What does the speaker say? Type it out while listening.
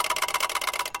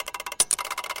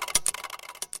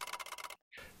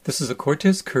This is a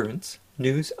Cortes Currents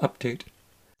news update.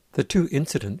 The two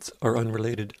incidents are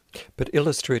unrelated, but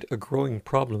illustrate a growing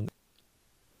problem.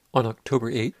 On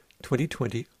October 8,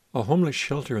 2020, a homeless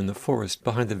shelter in the forest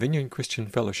behind the Vineyard Christian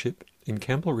Fellowship in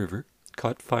Campbell River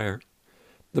caught fire.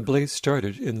 The blaze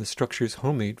started in the structure's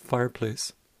homemade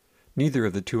fireplace. Neither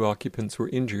of the two occupants were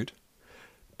injured,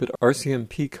 but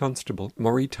RCMP Constable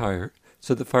Maury Tyre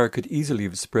said the fire could easily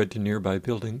have spread to nearby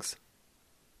buildings.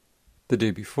 The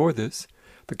day before this,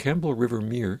 the Campbell River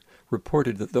Mirror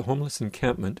reported that the homeless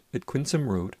encampment at Quinsam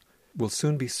Road will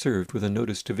soon be served with a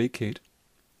notice to vacate.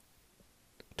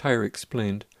 Tyre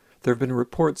explained, "There have been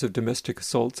reports of domestic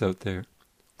assaults out there.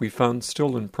 We found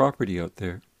stolen property out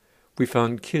there. We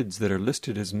found kids that are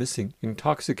listed as missing,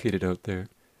 intoxicated out there.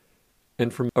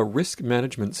 And from a risk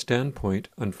management standpoint,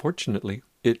 unfortunately,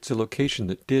 it's a location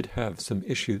that did have some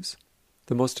issues."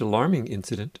 The most alarming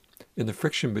incident, in the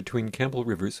friction between Campbell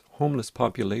River's homeless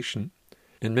population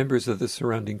and members of the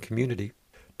surrounding community,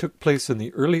 took place in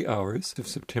the early hours of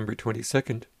September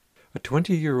 22nd. A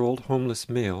 20-year-old homeless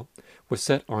male was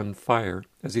set on fire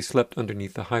as he slept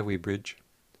underneath the highway bridge.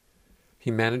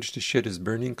 He managed to shed his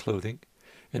burning clothing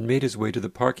and made his way to the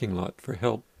parking lot for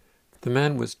help. The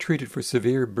man was treated for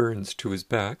severe burns to his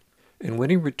back, and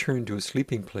when he returned to his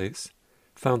sleeping place,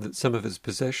 found that some of his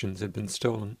possessions had been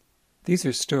stolen. These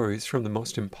are stories from the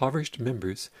most impoverished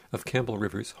members of Campbell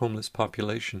River's homeless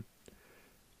population,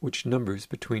 which numbers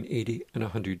between 80 and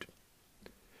 100.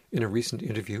 In a recent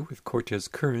interview with Cortes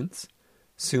Currents,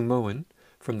 Sue Moen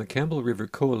from the Campbell River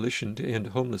Coalition to End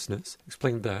Homelessness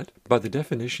explained that, by the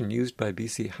definition used by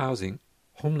BC Housing,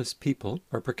 homeless people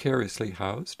are precariously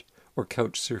housed, or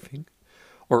couch surfing,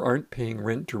 or aren't paying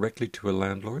rent directly to a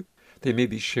landlord. They may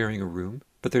be sharing a room,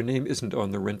 but their name isn't on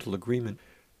the rental agreement.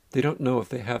 They don't know if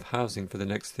they have housing for the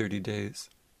next 30 days.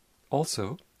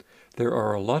 Also, there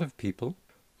are a lot of people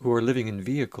who are living in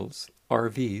vehicles,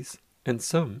 RVs, and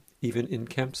some even in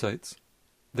campsites.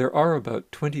 There are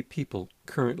about 20 people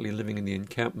currently living in the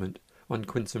encampment on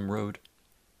Quinsam Road.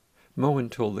 Moen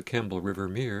told the Campbell River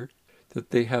Mirror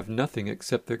that they have nothing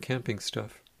except their camping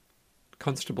stuff.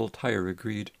 Constable Tyre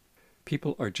agreed.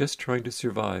 People are just trying to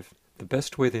survive the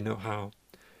best way they know how,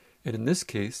 and in this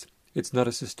case, it's not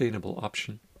a sustainable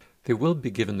option. They will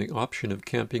be given the option of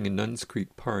camping in Nunn's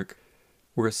Creek Park,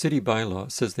 where a city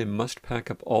bylaw says they must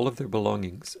pack up all of their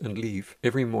belongings and leave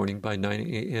every morning by 9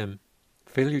 a.m.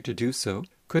 Failure to do so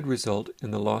could result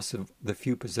in the loss of the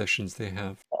few possessions they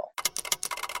have.